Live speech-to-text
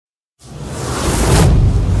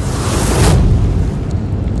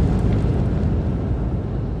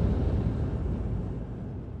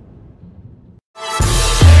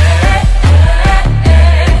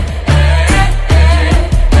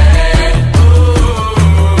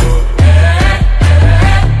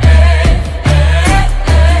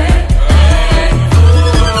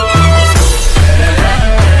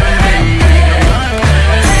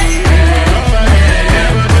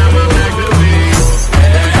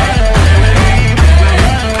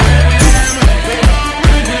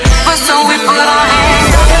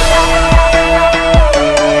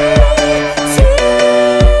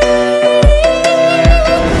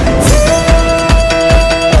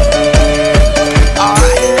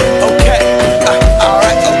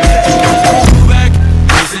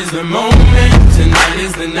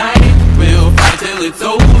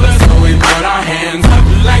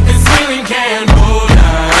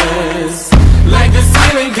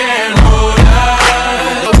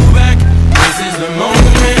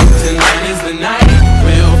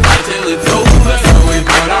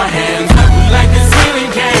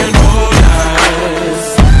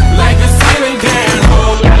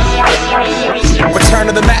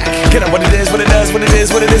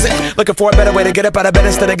Looking for a better way to get up out of bed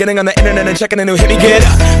instead of getting on the internet and checking a new hit. Me get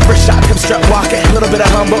up, first shot, come strut walking. A little bit of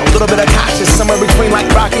humble, a little bit of cautious. Somewhere between like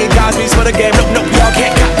Rocky and Cosby's for the game. Nope, nope, y'all can't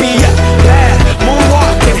copy yet. Bad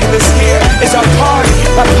moonwalking, and this here is our party.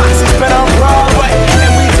 My posse's been on Broadway,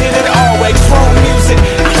 and we did it always. Chrome music,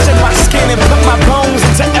 I shed my skin and put my bones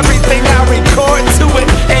into everything I record to it.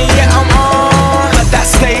 And yeah, I'm on. Let that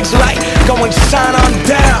stage light go and shine on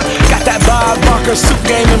down. Got that Bob Barker suit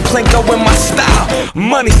game and Plinko in my style.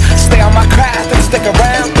 Money, stay on my craft and stick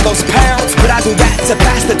around for those pounds. But I do that to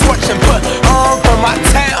pass the torch and put on for my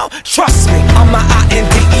town. Trust me, I'm my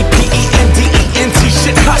INDEPENDENT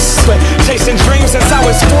shit hustling. Chasing dreams since I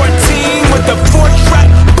was 14 with the 4-track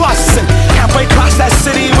bustin'. Halfway across that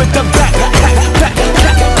city with the back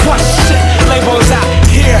question. Labels out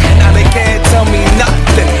here, now they can't tell me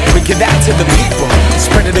nothing. We give that to the people,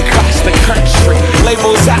 spread it across the country.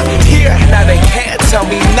 Labels out here, now they can't tell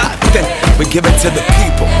me nothing. We give it to the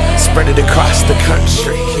people, spread it across the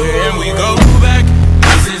country. Here we go back,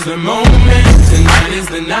 this is the moment, tonight is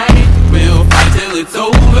the night. We'll fight till it's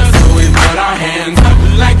over, so we put our hands up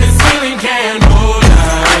like the ceiling can't hold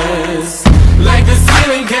us. Like the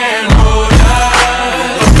ceiling can't hold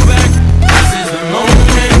us. Go back, this is the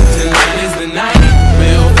moment, tonight is the night.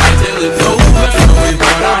 We'll fight till it's over, so we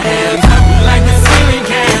put our hands up like the ceiling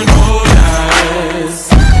can't hold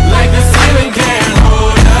us. Like the ceiling can't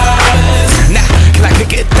hold us. Now, can I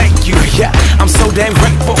kick it? Thank you, yeah, I'm so damn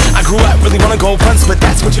grateful. I grew up really wanna go fronts, but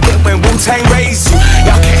that's what you get when Wu-Tang raised you.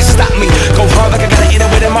 Y'all can't stop me, go hard like I gotta eat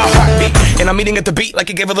it within my heartbeat. And I'm eating at the beat like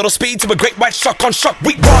it gave a little speed to a great white shark on shark.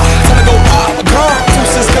 We raw, time to go all gone.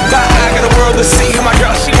 Deuces goodbye, I got a world to see. And my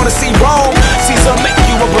girl, she wanna see Rome. Caesar make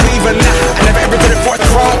you a believer now. I never ever did it for a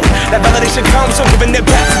throne. That validation comes from giving it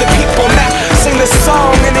back to the people now. Sing the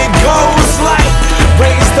song and it goes like,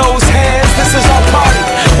 raise those hands, this is our party.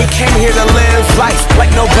 We came here to live life like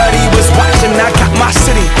nobody was watching. I got my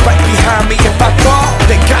city right behind me. If I fall,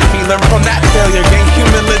 they got me. Learn from that failure, gain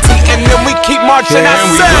humility, and then we keep marching out.